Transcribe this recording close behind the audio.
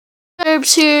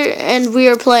Lbsg here, and we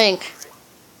are playing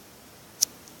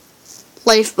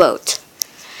LifeBoat.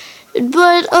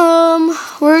 But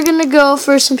we're gonna go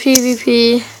for some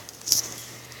PvP.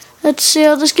 Let's see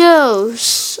how this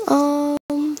goes.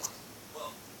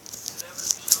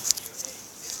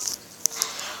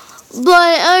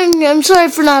 But I'm sorry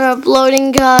for not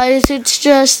uploading, guys. It's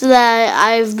just that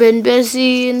I've been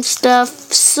busy and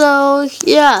stuff. So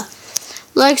yeah,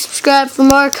 like, subscribe for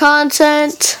more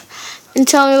content, and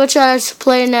tell me what you guys to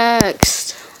play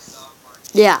next.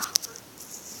 Yeah.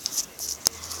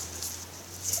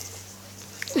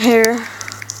 Here.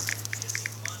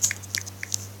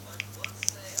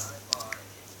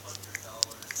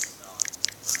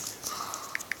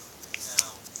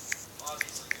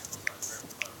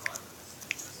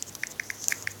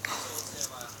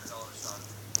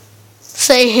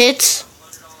 Say hits.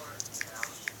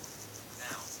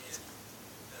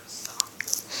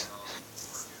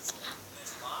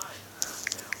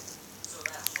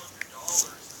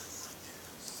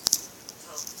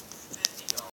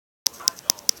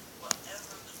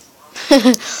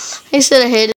 I said a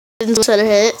hit instead of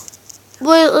hit.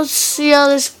 Wait, let's see how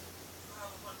this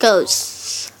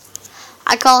goes.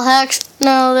 I call hex.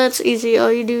 No, that's easy.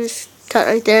 All you do is cut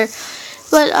right there.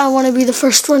 But I want to be the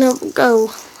first one to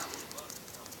go.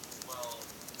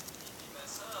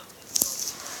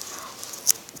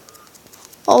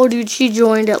 Oh, dude, she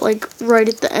joined at like right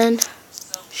at the end.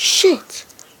 Shit.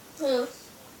 Who?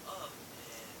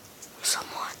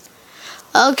 Someone.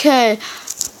 Okay.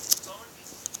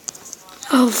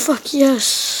 Oh, fuck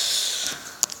yes.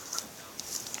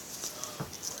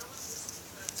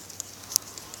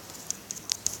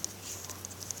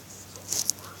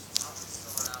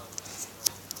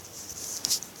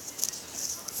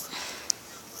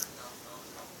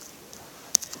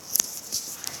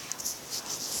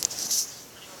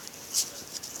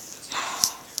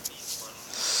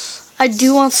 I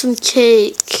do want some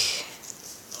cake.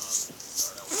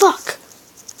 Fuck.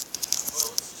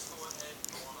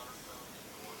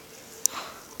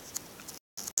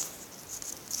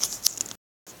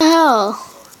 What the hell?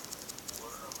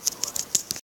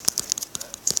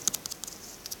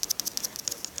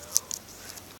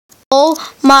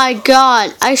 Oh my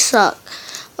god, I suck.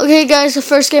 Okay guys, the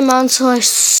first game on, so I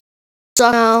suck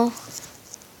now.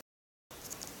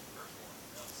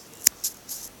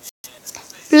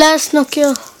 Blast, no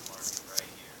kill.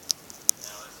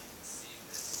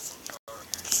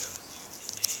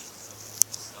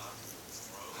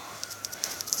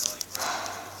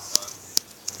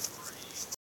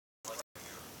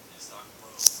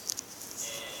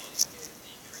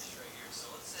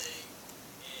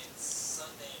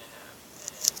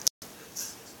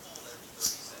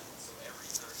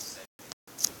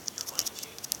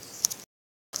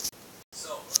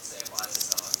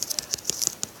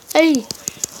 Hey.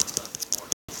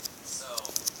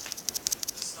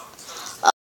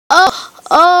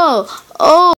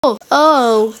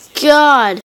 Oh,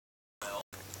 God.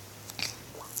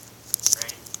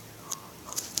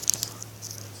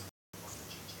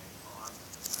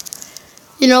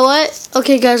 You know what?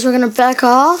 Okay, guys, we're gonna back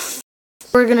off.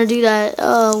 We're gonna do that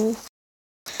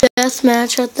death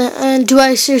match at the end. Do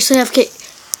I seriously have cake?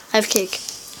 I have cake.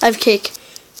 I have cake.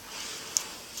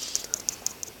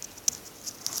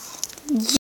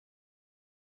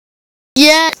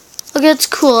 Yeah. Okay, that's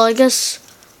cool. I guess.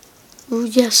 Ooh,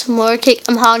 yes, more cake.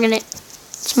 I'm hogging it.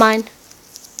 It's mine.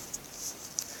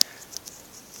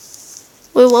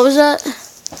 Wait, what was that?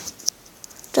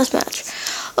 Deathmatch.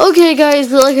 Okay, guys,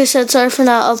 but like I said, sorry for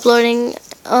not uploading.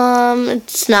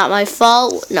 It's not my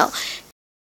fault. No.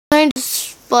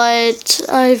 But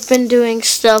I've been doing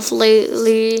stuff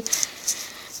lately.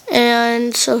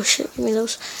 And so, shit, give me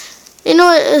those. You know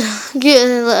what?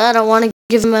 I don't want to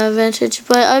give him an advantage,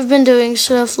 but I've been doing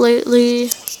stuff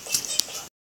lately.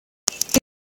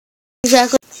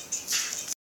 Exactly.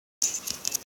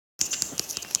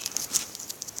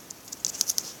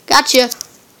 Gotcha.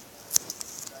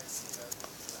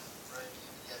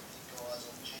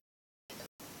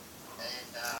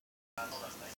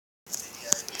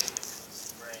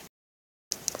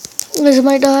 Liz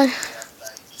might die.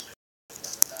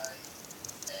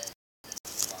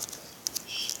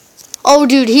 Oh,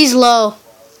 dude, he's low.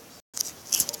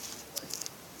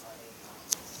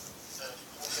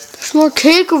 There's more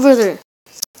cake over there.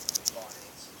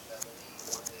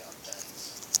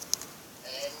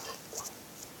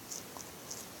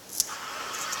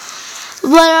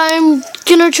 But I'm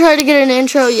gonna try to get an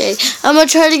intro, yay. I'm gonna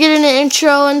try to get an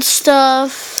intro and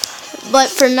stuff. But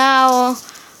for now,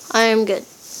 I am good.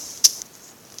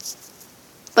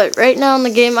 But right now in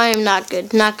the game, I am not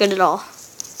good. Not good at all.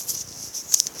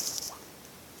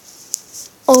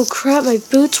 Oh crap, my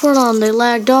boots weren't on, they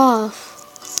lagged off.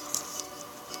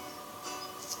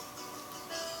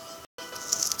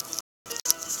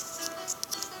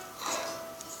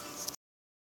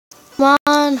 Come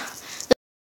on. Is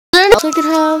there anything else I could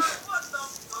have?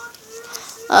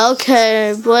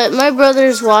 Okay, but my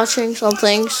brother's watching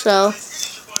something, so.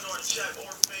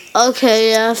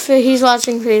 Okay, yeah, he's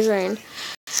watching Phase Rain.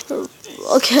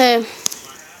 Okay.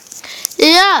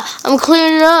 Yeah, I'm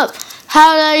clearing it up.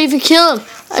 How did I even kill him?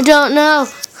 I don't know.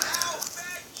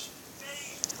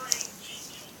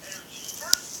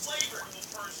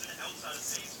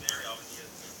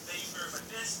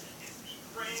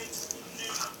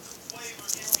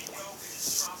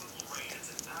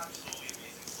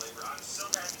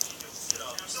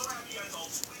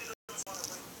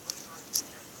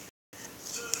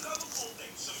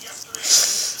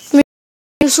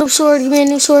 Sword, give me a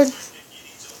new sword.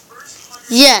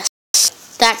 Yes,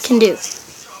 that can do.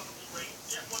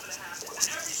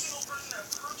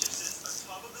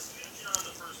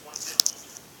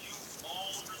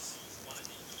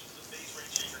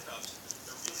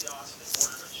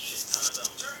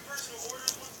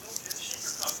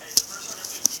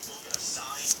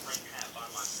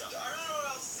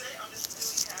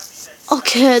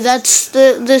 Okay,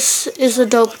 this is a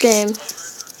dope game.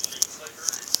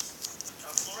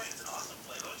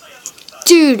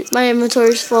 Dude, my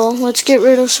inventory's full. Let's get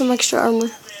rid of some extra armor.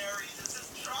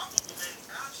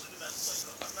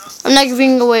 I'm not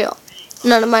giving away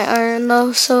none of my iron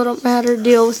though, so it don't matter.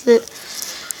 Deal with it.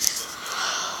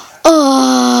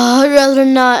 Oh, I'd rather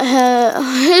not have.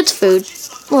 It's food.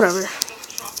 Whatever.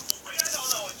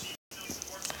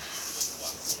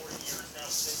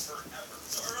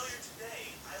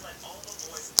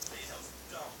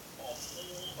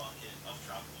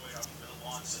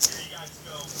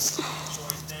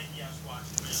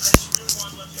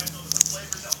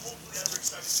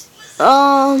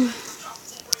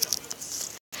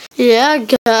 Yeah,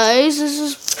 guys, this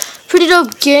is a pretty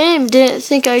dope game. Didn't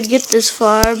think I'd get this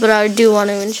far, but I do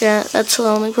want to enchant. That's the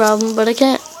only problem, but I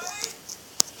can't.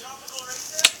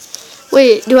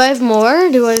 Wait, do I have more?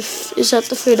 Is that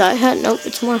the food I had? Nope,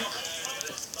 it's more.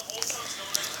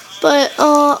 But,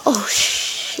 oh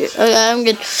shit. Okay, I'm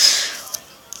good.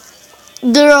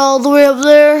 They're all the way up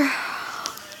there.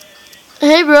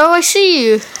 Hey, bro, I see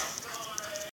you.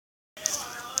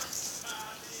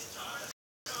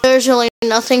 There's really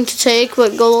nothing to take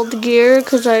but gold gear,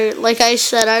 because like I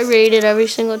said, I raided every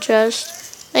single chest.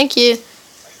 Thank you.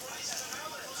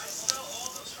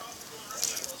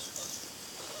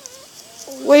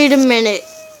 Wait a minute.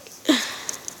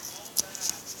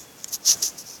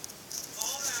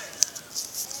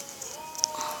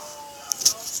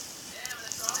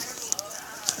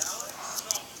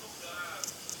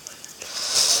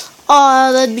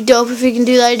 Oh, that'd be dope if we can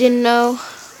do that. I didn't know.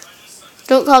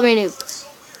 Don't call me a noob.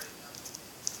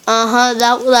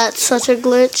 That's such a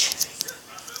glitch.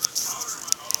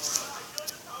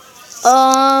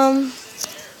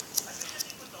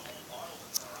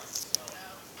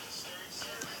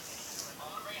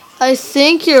 I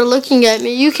think you're looking at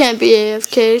me. You can't be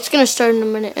AFK. It's gonna start in a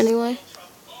minute anyway.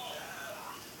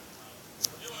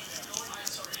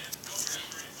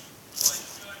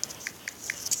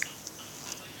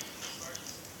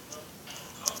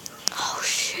 Oh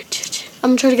shit.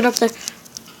 I'm trying to get up there.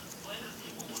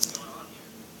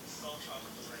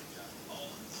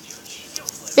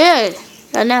 Yeah,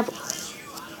 got an apple.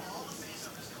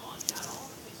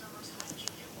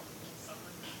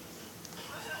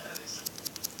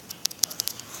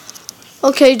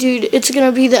 Okay, dude, it's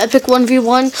gonna be the epic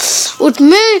 1v1 with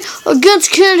me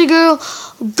against Candy Girl,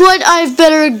 but I have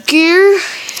better gear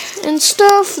and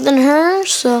stuff than her,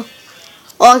 so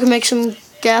I can make some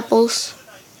gapples.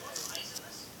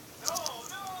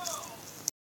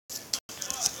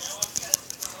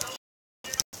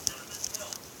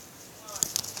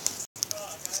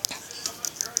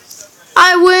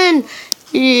 I win!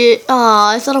 Yeah,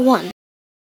 I thought I won.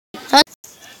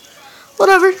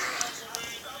 Whatever.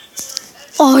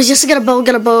 Oh, yes, I got a bow,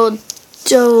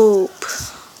 Dope.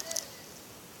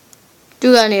 Do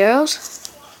you got any arrows?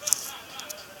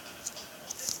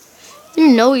 You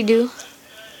know we do.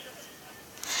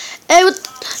 Hey, what?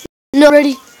 No,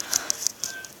 ready.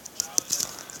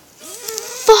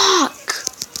 Fuck.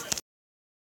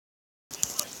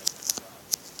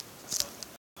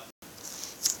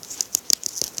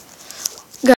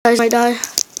 Guys, might die.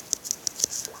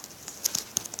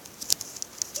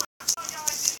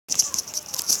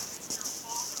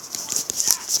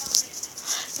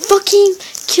 Fucking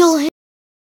kill him.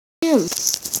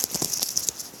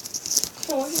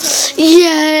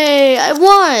 Yay, I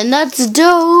won. That's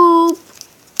dope.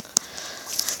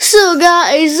 So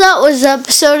guys, that was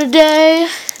episode today.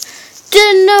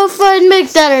 Didn't know if I'd make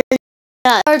that or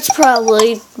not. It's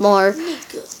probably more.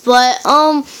 But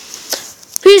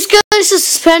peace guys, this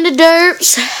is Panda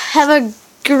Derps. Have a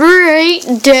great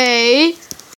day.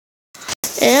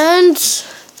 And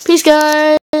peace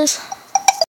guys.